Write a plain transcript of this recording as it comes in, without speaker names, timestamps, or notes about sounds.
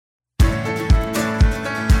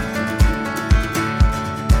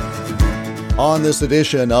On this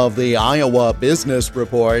edition of the Iowa Business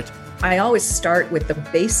Report, I always start with the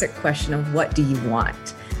basic question of what do you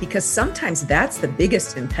want? Because sometimes that's the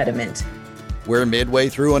biggest impediment. we're midway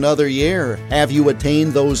through another year. Have you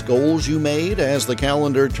attained those goals you made as the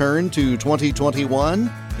calendar turned to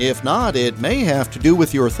 2021? If not, it may have to do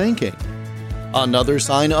with your thinking. Another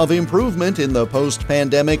sign of improvement in the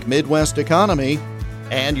post-pandemic Midwest economy.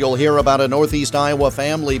 And you'll hear about a Northeast Iowa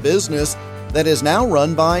family business that is now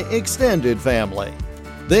run by extended family.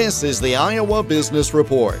 This is the Iowa Business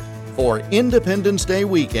Report for Independence Day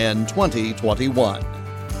weekend 2021.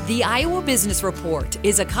 The Iowa Business Report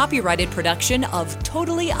is a copyrighted production of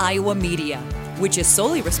Totally Iowa Media, which is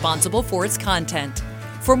solely responsible for its content.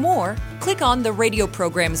 For more, click on the radio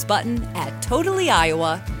programs button at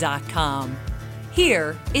totallyiowa.com.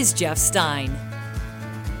 Here is Jeff Stein.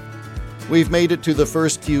 We've made it to the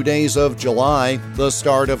first few days of July, the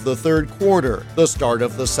start of the third quarter, the start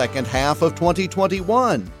of the second half of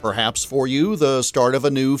 2021, perhaps for you, the start of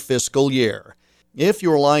a new fiscal year. If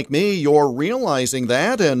you're like me, you're realizing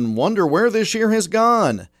that and wonder where this year has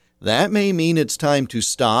gone. That may mean it's time to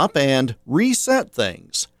stop and reset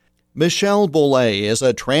things. Michelle Boulay is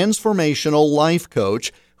a transformational life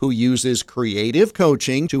coach who uses creative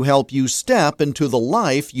coaching to help you step into the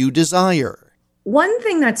life you desire. One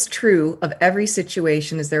thing that's true of every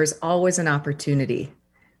situation is there is always an opportunity,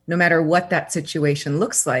 no matter what that situation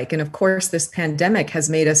looks like. And of course, this pandemic has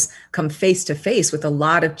made us come face to face with a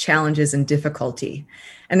lot of challenges and difficulty.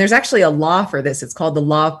 And there's actually a law for this. It's called the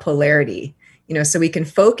law of polarity. So we can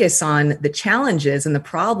focus on the challenges and the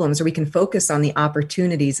problems, or we can focus on the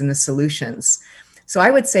opportunities and the solutions. So I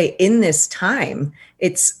would say in this time,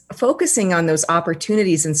 it's focusing on those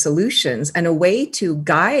opportunities and solutions, and a way to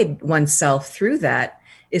guide oneself through that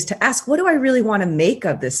is to ask, what do I really want to make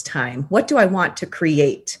of this time? What do I want to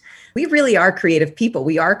create? We really are creative people.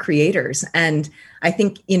 We are creators. And I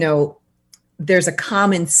think, there's a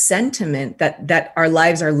common sentiment that our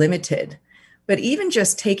lives are limited. But even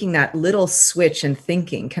just taking that little switch in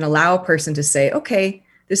thinking can allow a person to say, okay,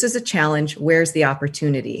 this is a challenge. Where's the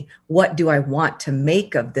opportunity? What do I want to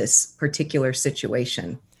make of this particular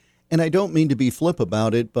situation? And I don't mean to be flip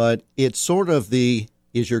about it, but it's sort of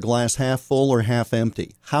is your glass half full or half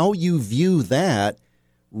empty? How you view that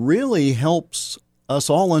really helps us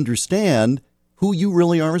all understand who you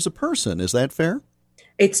really are as a person. Is that fair?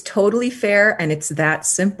 It's totally fair, and it's that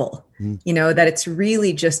simple, that it's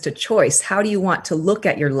really just a choice. How do you want to look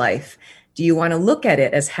at your life? Do you want to look at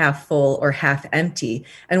it as half full or half empty?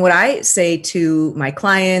 And what I say to my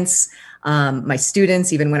clients, my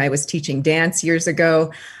students, even when I was teaching dance years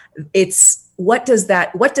ago, it's what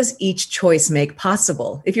does each choice make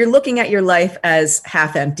possible? If you're looking at your life as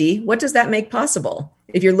half empty, what does that make possible?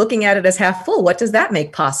 If you're looking at it as half full, what does that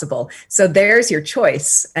make possible? So there's your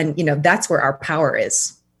choice. And, that's where our power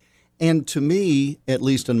is. And to me, at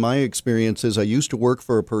least in my experiences, I used to work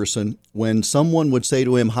for a person, when someone would say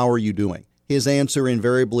to him, "How are you doing?" his answer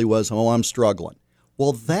invariably was, "Oh, I'm struggling."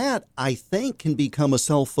 Well, that, I think, can become a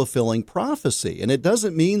self-fulfilling prophecy. And it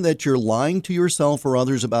doesn't mean that you're lying to yourself or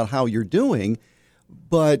others about how you're doing,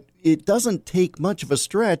 but it doesn't take much of a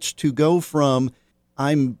stretch to go from,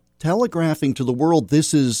 I'm telegraphing to the world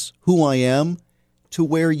this is who I am, to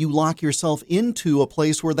where you lock yourself into a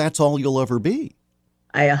place where that's all you'll ever be.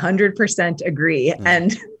 I 100% agree.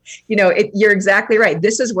 And, you're exactly right.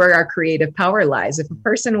 This is where our creative power lies. If a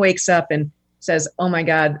person wakes up and says, "Oh my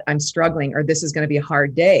God, I'm struggling," or "This is going to be a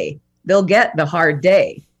hard day," they'll get the hard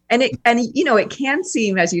day. And it can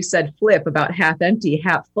seem, as you said, flip about half empty,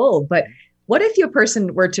 half full. But what if your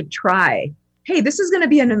person were to try, "Hey, this is going to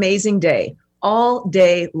be an amazing day all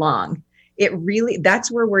day long"?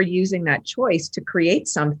 That's where we're using that choice to create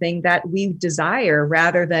something that we desire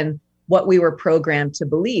rather than what we were programmed to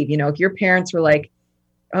believe. If your parents were like,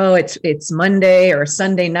 "Oh, it's Monday or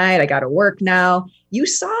Sunday night, I got to work now." You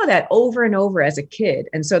saw that over and over as a kid.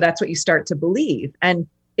 And so that's what you start to believe. And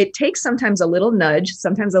it takes sometimes a little nudge,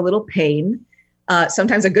 sometimes a little pain,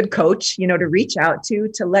 sometimes a good coach, to reach out to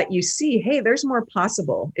let you see, hey, there's more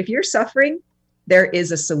possible. If you're suffering, there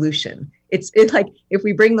is a solution. It's like, if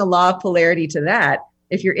we bring the law of polarity to that,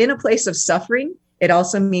 if you're in a place of suffering, it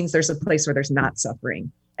also means there's a place where there's not suffering.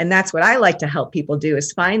 And that's what I like to help people do,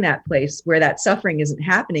 is find that place where that suffering isn't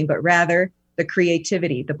happening, but rather the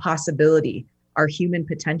creativity, the possibility, our human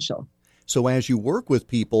potential. So as you work with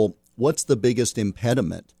people, what's the biggest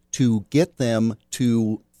impediment to get them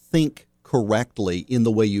to think correctly in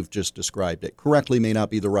the way you've just described it? Correctly may not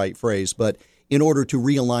be the right phrase, but in order to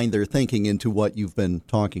realign their thinking into what you've been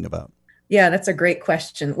talking about. Yeah, that's a great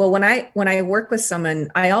question. Well, when I work with someone,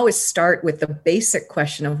 I always start with the basic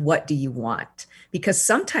question of what do you want? because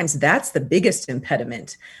sometimes that's the biggest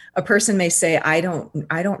impediment. A person may say, I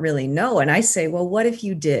don't really know. And I say, well, what if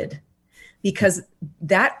you did? Because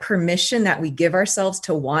that permission that we give ourselves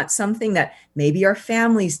to want something that maybe our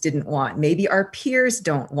families didn't want, maybe our peers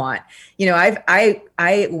don't want.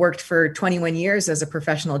 I worked for 21 years as a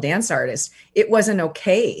professional dance artist. It wasn't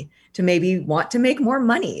okay to maybe want to make more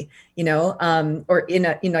money, or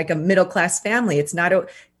in like a middle-class family. It's not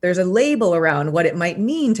there's a label around what it might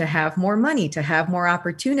mean to have more money, to have more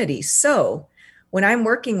opportunity. So when I'm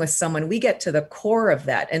working with someone, we get to the core of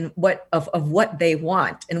that and what they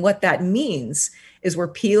want. And what that means is we're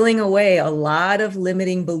peeling away a lot of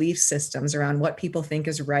limiting belief systems around what people think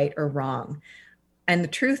is right or wrong. And the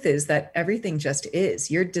truth is that everything just is.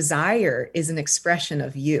 Your desire is an expression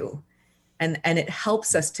of you. And it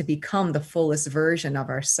helps us to become the fullest version of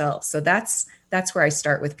ourselves. So that's where I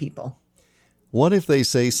start with people. What if they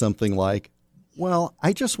say something like, well,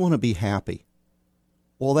 I just want to be happy?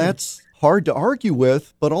 Well, that's hard to argue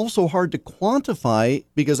with, but also hard to quantify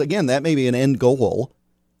because, again, that may be an end goal,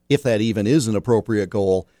 if that even is an appropriate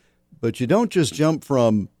goal. But you don't just jump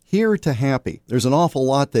from here to happy. There's an awful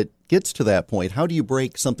lot that gets to that point. How do you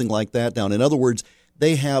break something like that down? In other words,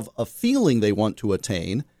 they have a feeling they want to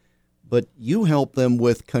attain, but you help them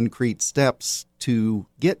with concrete steps to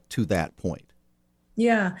get to that point.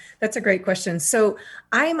 Yeah, that's a great question. So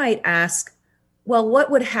I might ask, well, what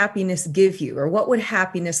would happiness give you? Or what would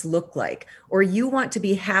happiness look like? Or you want to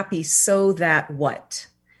be happy so that what?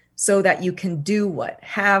 So that you can do what,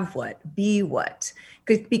 have what, be what?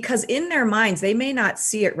 Because in their minds, they may not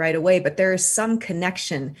see it right away, but there is some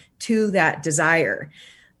connection to that desire.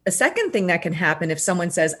 A second thing that can happen if someone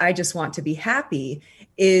says, I just want to be happy,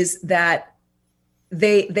 is that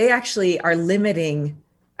they actually are limiting.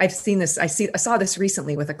 I've seen this. I saw this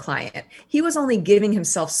recently with a client. He was only giving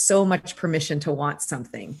himself so much permission to want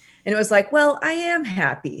something. And it was like, well, I am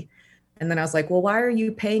happy. And then I was like, well, why are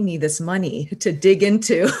you paying me this money to dig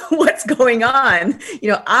into what's going on?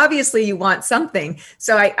 Obviously you want something.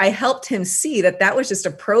 So I helped him see that was just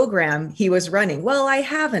a program he was running. Well, I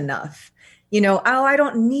have enough. I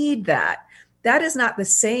don't need that. That is not the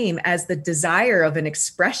same as the desire of an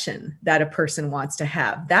expression that a person wants to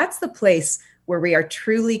have. That's the place where we are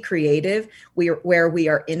truly creative, where we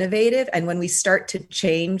are innovative. And when we start to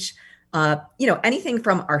change, anything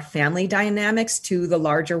from our family dynamics to the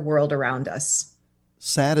larger world around us.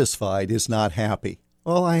 Satisfied is not happy.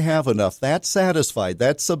 Well, I have enough. That's satisfied.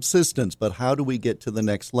 That's subsistence. But how do we get to the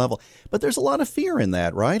next level? But there's a lot of fear in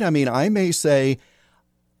that, right? I mean, I may say,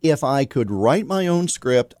 if I could write my own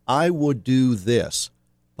script, I would do this.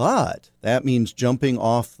 But that means jumping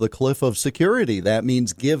off the cliff of security. That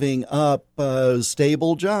means giving up a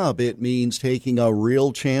stable job. It means taking a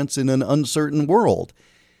real chance in an uncertain world.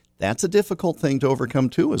 That's a difficult thing to overcome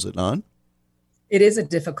too, is it not? It is a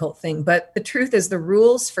difficult thing. But the truth is the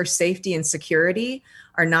rules for safety and security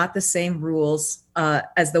are not the same rules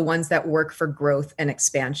as the ones that work for growth and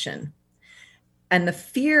expansion. And the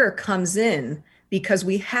fear comes in because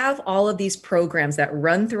we have all of these programs that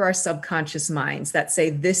run through our subconscious minds that say,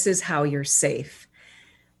 this is how you're safe.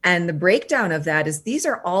 And the breakdown of that is these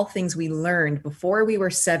are all things we learned before we were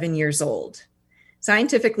 7 years old.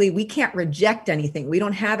 Scientifically, we can't reject anything. We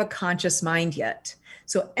don't have a conscious mind yet.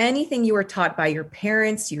 So anything you were taught by your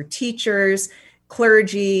parents, your teachers,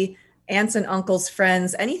 clergy, aunts and uncles,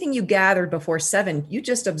 friends, anything you gathered before 7, you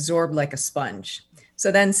just absorbed like a sponge.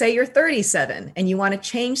 So then say you're 37 and you want to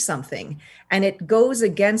change something and it goes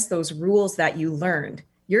against those rules that you learned.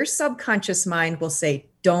 Your subconscious mind will say,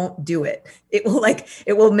 don't do it. It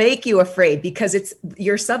will make you afraid because it's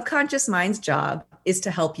your subconscious mind's job is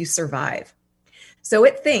to help you survive. So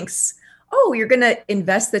it thinks, oh, you're going to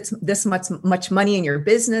invest this much money in your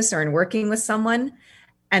business or in working with someone.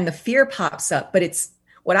 And the fear pops up. But it's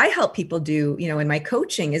what I help people do, in my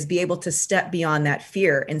coaching is be able to step beyond that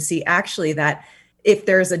fear and see actually that if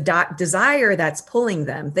there's a desire that's pulling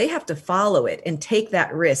them, they have to follow it and take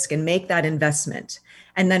that risk and make that investment.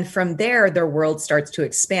 And then from there, their world starts to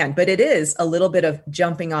expand. But it is a little bit of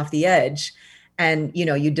jumping off the edge and,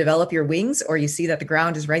 you develop your wings or you see that the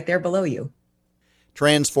ground is right there below you.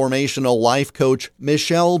 Transformational life coach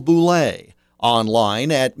Michelle Boulay,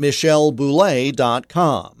 online at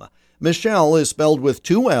michelleboulay.com. Michelle is spelled with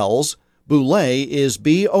 2 L's. Boulay is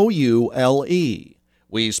Boule.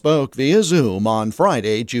 We spoke via Zoom on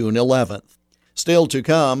Friday, June 11th. Still to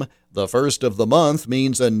come, the first of the month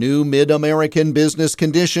means a new Mid-American Business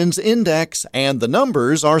Conditions Index, and the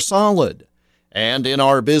numbers are solid. And in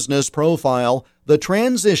our business profile, the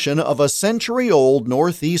transition of a century-old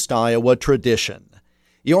Northeast Iowa tradition.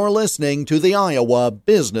 You're listening to the Iowa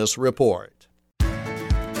Business Report.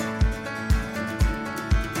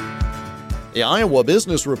 The Iowa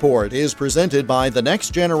Business Report is presented by the Next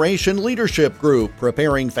Generation Leadership Group,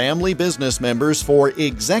 preparing family business members for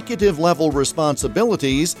executive-level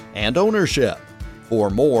responsibilities and ownership. For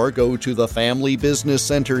more, go to the Family Business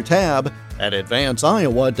Center tab at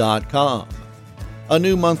advanceiowa.com. A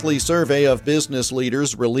new monthly survey of business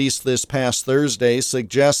leaders released this past Thursday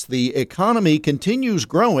suggests the economy continues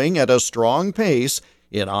growing at a strong pace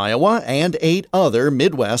in Iowa and 8 other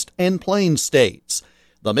Midwest and Plains states.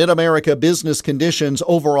 The Mid-America Business Conditions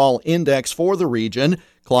Overall Index for the region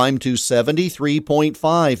climbed to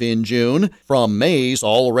 73.5 in June, from May's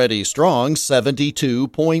already strong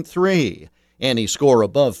 72.3. Any score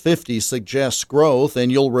above 50 suggests growth,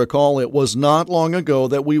 and you'll recall it was not long ago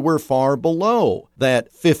that we were far below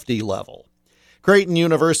that 50 level. Creighton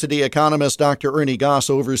University economist Dr. Ernie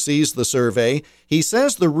Goss oversees the survey. He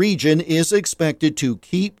says the region is expected to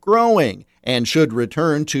keep growing and should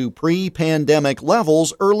return to pre-pandemic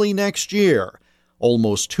levels early next year,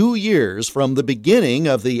 almost 2 years from the beginning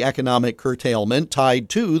of the economic curtailment tied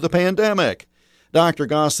to the pandemic. Dr.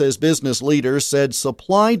 Goss says business leaders said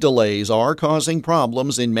supply delays are causing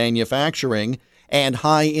problems in manufacturing, and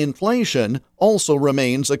high inflation also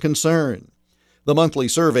remains a concern. The monthly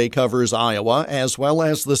survey covers Iowa as well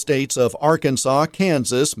as the states of Arkansas,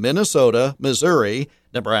 Kansas, Minnesota, Missouri,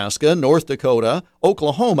 Nebraska, North Dakota,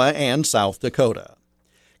 Oklahoma, and South Dakota.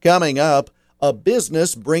 Coming up, a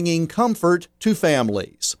business bringing comfort to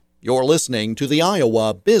families. You're listening to the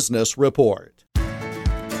Iowa Business Report.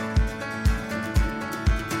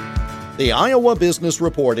 The Iowa Business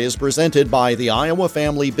Report is presented by the Iowa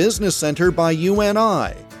Family Business Center by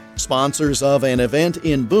UNI, sponsors of an event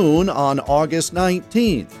in Boone on August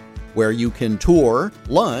 19th, where you can tour,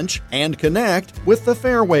 lunch, and connect with the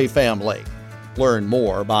Fairway family. Learn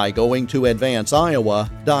more by going to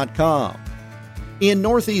advanceiowa.com. In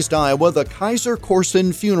Northeast Iowa, the Kaiser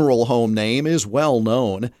Corson Funeral Home name is well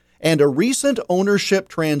known, and a recent ownership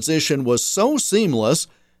transition was so seamless,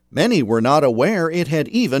 many were not aware it had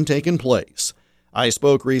even taken place. I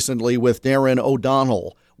spoke recently with Darren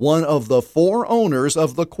O'Donnell, one of the 4 owners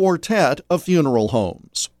of the quartet of funeral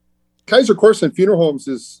homes. Kaiser Corson Funeral Homes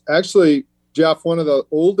is actually, Jeff, one of the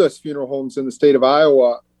oldest funeral homes in the state of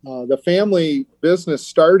Iowa. The family business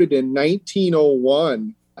started in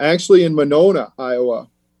 1901, actually in Monona, Iowa.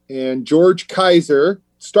 And George Kaiser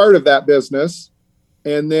started that business.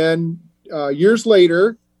 And then years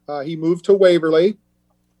later, he moved to Waverly.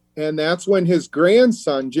 And that's when his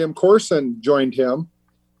grandson, Jim Corson, joined him.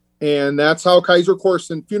 And that's how Kaiser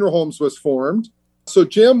Corson Funeral Homes was formed. So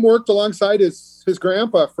Jim worked alongside his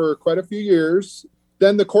grandpa for quite a few years.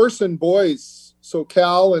 Then the Corson boys, so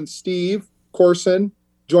Cal and Steve Corson,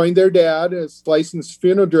 joined their dad as licensed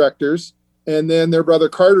funeral directors. And then their brother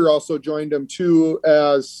Carter also joined him too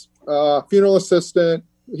as a funeral assistant.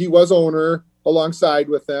 He was owner alongside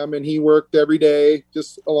with them, and he worked every day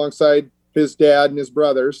just alongside his dad and his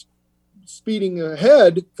brothers. Speeding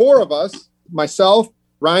ahead, 4 of us, myself,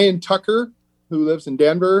 Ryan Tucker, who lives in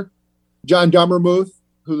Denver, John Dummermuth,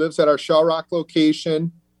 who lives at our Shell Rock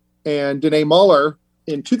location, and Danae Muller.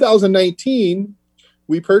 In 2019,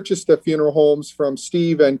 we purchased the funeral homes from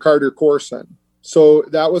Steve and Carter Corson. So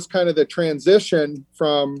that was kind of the transition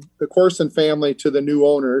from the Corson family to the new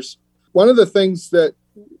owners. One of the things that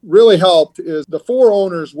really helped is the 4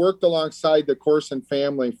 owners worked alongside the Corson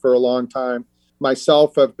family for a long time.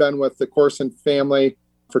 Myself, have been with the Corson family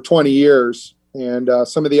for 20 years, and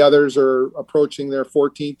some of the others are approaching their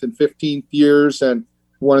 14th and 15th years, and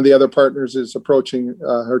one of the other partners is approaching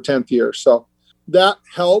her 10th year. So that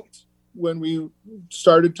helped when we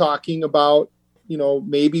started talking about,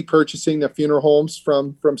 maybe purchasing the funeral homes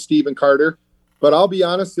from Steve and Carter. But I'll be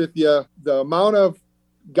honest with you, the amount of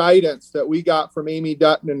guidance that we got from Amy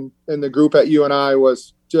Dutton and the group at UNI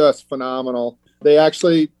was just phenomenal. They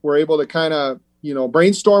actually were able to kind of,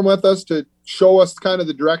 brainstorm with us to show us kind of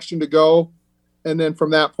the direction to go. And then from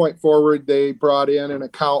that point forward, they brought in an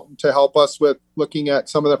accountant to help us with looking at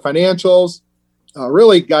some of the financials,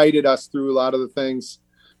 really guided us through a lot of the things.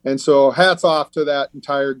 And so hats off to that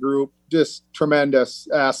entire group. Just tremendous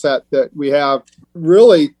asset that we have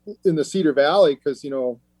really in the Cedar Valley, because,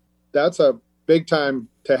 that's a big time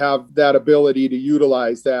to have that ability to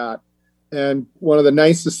utilize that. And one of the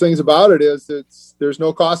nicest things about it is there's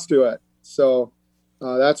no cost to it. So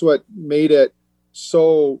that's what made it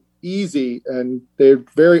so easy. And they're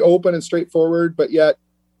very open and straightforward, but yet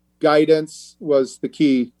guidance was the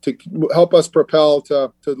key to help us propel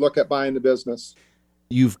to look at buying the business.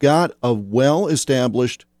 You've got a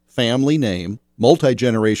well-established family name,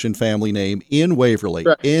 multi-generation family name in Waverly,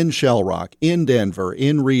 Correct. In Shell Rock, in Denver,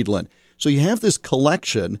 in Reedland. So you have this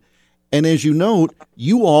collection, And as you note,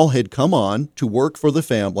 you all had come on to work for the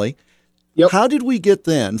family. Yep. How did we get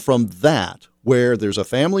then from that, where there's a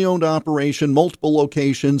family-owned operation, multiple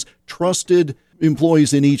locations, trusted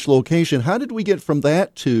employees in each location, how did we get from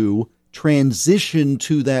that to transition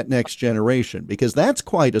to that next generation? Because that's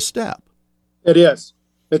quite a step. It is.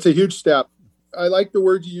 It's a huge step. I like the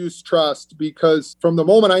word you use, trust, because from the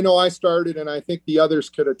moment I know I started, and I think the others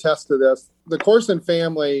could attest to this, the Corson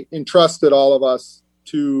family entrusted all of us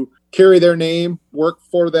to carry their name, work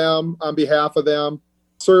for them on behalf of them,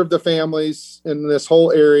 serve the families in this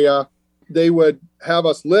whole area. They would have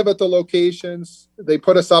us live at the locations. They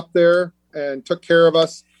put us up there and took care of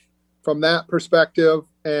us from that perspective.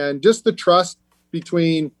 And just the trust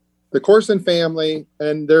between the Corson family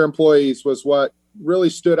and their employees was what really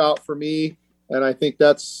stood out for me. And I think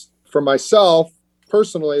that's, for myself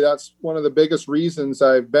personally, that's one of the biggest reasons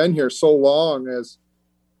I've been here so long, is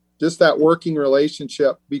just that working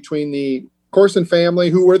relationship between the Corson family,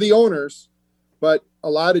 who were the owners, but a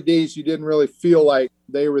lot of days you didn't really feel like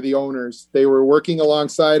they were the owners. They were working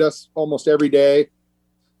alongside us almost every day.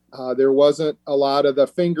 There wasn't a lot of the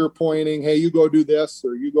finger pointing, hey, you go do this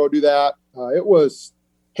or you go do that. It was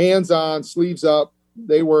hands on, sleeves up.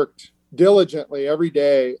 They worked diligently every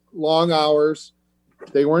day, long hours.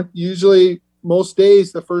 They weren't usually, most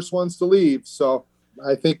days, the first ones to leave. So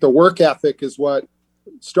I think the work ethic is what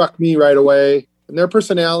struck me right away. And their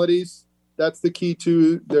personalities, that's the key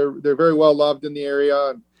too. They're very well loved in the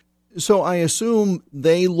area. So I assume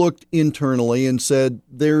they looked internally and said,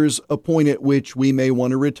 there's a point at which we may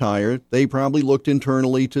want to retire. They probably looked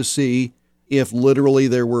internally to see if literally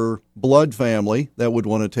there were blood family that would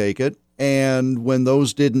want to take it. And when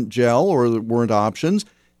those didn't gel or weren't options,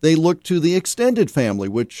 they looked to the extended family,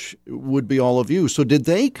 which would be all of you. So did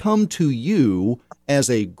they come to you as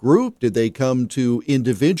a group? Did they come to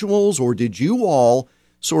individuals, or did you all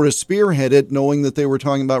sort of spearhead it, knowing that they were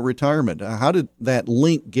talking about retirement? How did that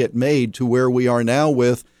link get made to where we are now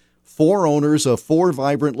with 4 owners of 4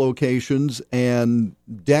 vibrant locations and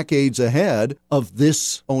decades ahead of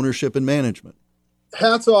this ownership and management?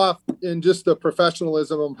 Hats off in just the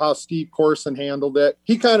professionalism of how Steve Corson handled it.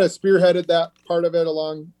 He kind of spearheaded that part of it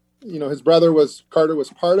along, his brother Carter was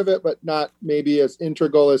part of it, but not maybe as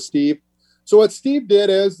integral as Steve. So what Steve did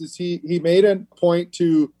is he made a point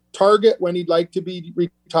to target when he'd like to be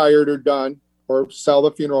retired or done or sell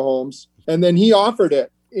the funeral homes. And then he offered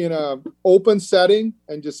it in an open setting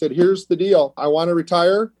and just said, here's the deal. I want to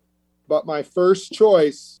retire, but my first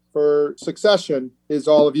choice for succession is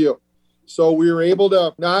all of you. So we were able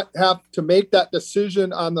to not have to make that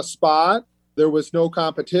decision on the spot. There was no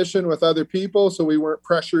competition with other people, so we weren't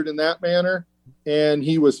pressured in that manner. And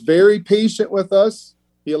he was very patient with us.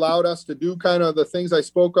 He allowed us to do kind of the things I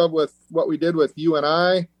spoke of with what we did with you and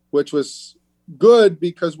I, which was good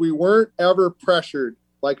because we weren't ever pressured.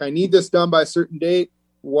 Like, I need this done by a certain date.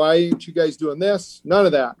 Why aren't you guys doing this? None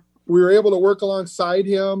of that. We were able to work alongside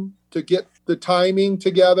him to get the timing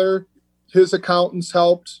together. His accountants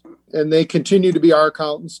helped, and they continue to be our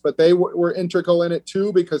accountants, but they were integral in it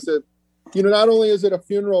too, because not only is it a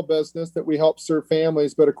funeral business that we help serve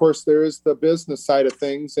families, but of course there is the business side of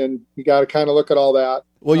things, and you got to kind of look at all that.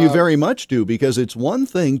 Well, you very much do, because it's one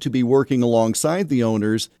thing to be working alongside the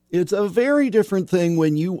owners. It's a very different thing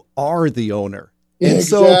when you are the owner. And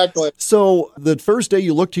exactly. So the first day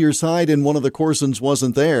you looked to your side and one of the Corsons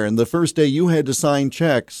wasn't there, and the first day you had to sign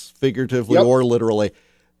checks, figuratively or literally,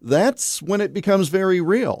 that's when it becomes very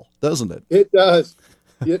real, doesn't it? It does.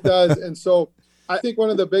 It does. And so I think one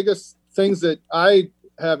of the biggest things that I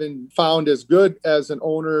haven't found as good as an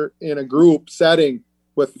owner in a group setting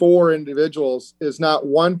with 4 individuals is not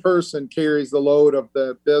one person carries the load of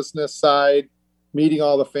the business side, meeting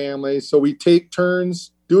all the families. So we take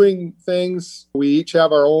turns doing things. We each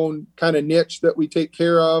have our own kind of niche that we take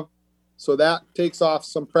care of. So that takes off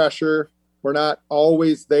some pressure. We're not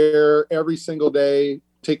always there every single day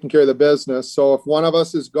taking care of the business. So if one of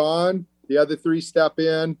us is gone, the other 3 step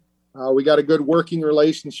in. We got a good working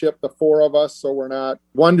relationship, the 4 of us, so we're not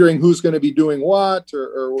wondering who's going to be doing what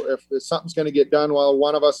or if something's going to get done while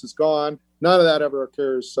one of us is gone. None of that ever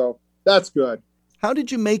occurs, so that's good. How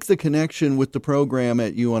did you make the connection with the program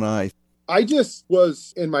at UNI? I just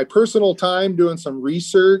was in my personal time doing some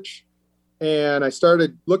research, and I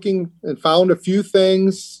started looking and found a few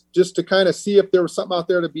things just to kind of see if there was something out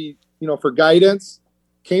there to be, for guidance.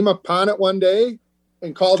 Came upon it one day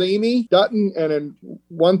and called Amy Dutton, and then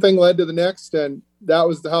one thing led to the next, and that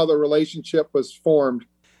was how the relationship was formed.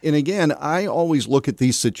 And again, I always look at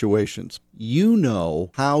these situations. You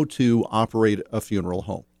know how to operate a funeral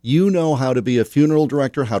home. You know how to be a funeral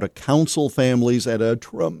director, how to counsel families at a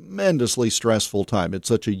tremendously stressful time. It's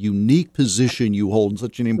such a unique position you hold,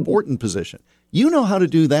 such an important position. You know how to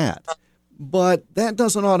do that. But that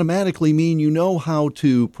doesn't automatically mean you know how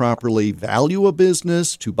to properly value a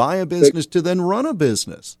business, to buy a business, to then run a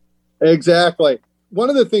business. Exactly. One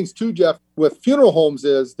of the things too, Jeff, with funeral homes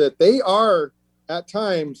is that they are at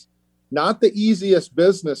times not the easiest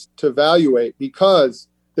business to evaluate because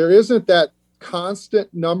there isn't that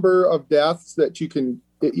constant number of deaths that you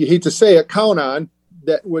hate to say it, count on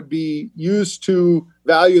that would be used to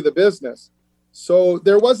value the business. So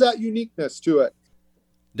there was that uniqueness to it.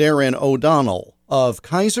 Darren O'Donnell of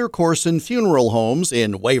Kaiser Corson Funeral Homes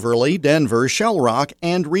in Waverly, Denver, Shell Rock,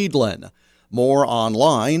 and Reedland. More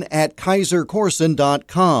online at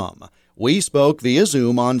kaisercorson.com. We spoke via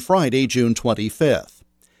Zoom on Friday, June 25th.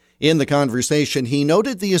 In the conversation, he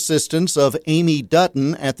noted the assistance of Amy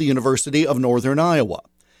Dutton at the University of Northern Iowa.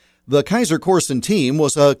 The Kaiser Corson team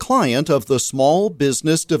was a client of the Small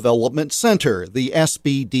Business Development Center, the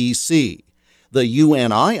SBDC. The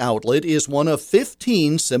UNI outlet is one of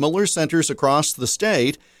 15 similar centers across the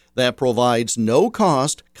state that provides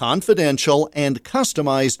no-cost, confidential, and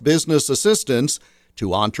customized business assistance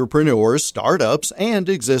to entrepreneurs, startups, and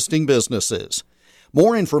existing businesses.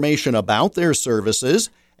 More information about their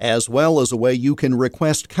services, as well as a way you can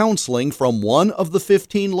request counseling from one of the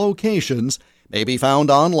 15 locations, may be found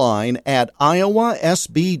online at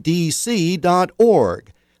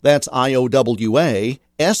iowasbdc.org. That's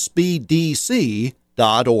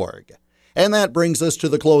iowasbdc.org. And that brings us to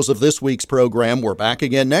the close of this week's program. We're back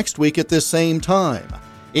again next week at this same time.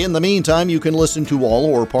 In the meantime, you can listen to all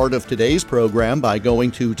or part of today's program by going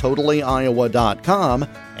to totallyiowa.com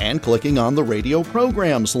and clicking on the radio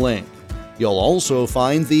programs link. You'll also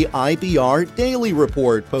find the IBR Daily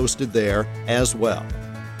Report posted there as well.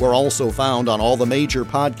 We're also found on all the major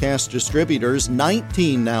podcast distributors,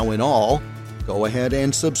 19 now in all. Go ahead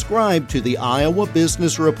and subscribe to the Iowa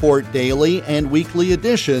Business Report daily and weekly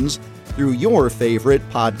editions through your favorite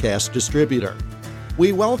podcast distributor.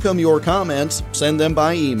 We welcome your comments. Send them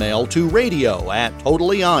by email to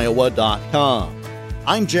radio@totallyiowa.com.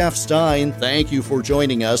 I'm Jeff Stein. Thank you for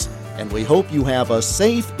joining us, and we hope you have a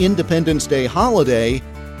safe Independence Day holiday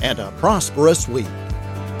and a prosperous week.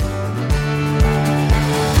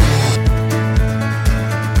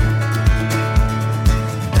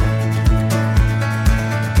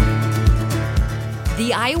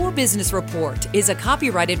 The Iowa Business Report is a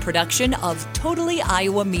copyrighted production of Totally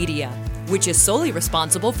Iowa Media, which is solely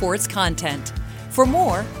responsible for its content. For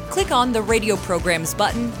more, click on the radio programs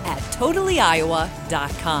button at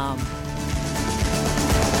totallyiowa.com.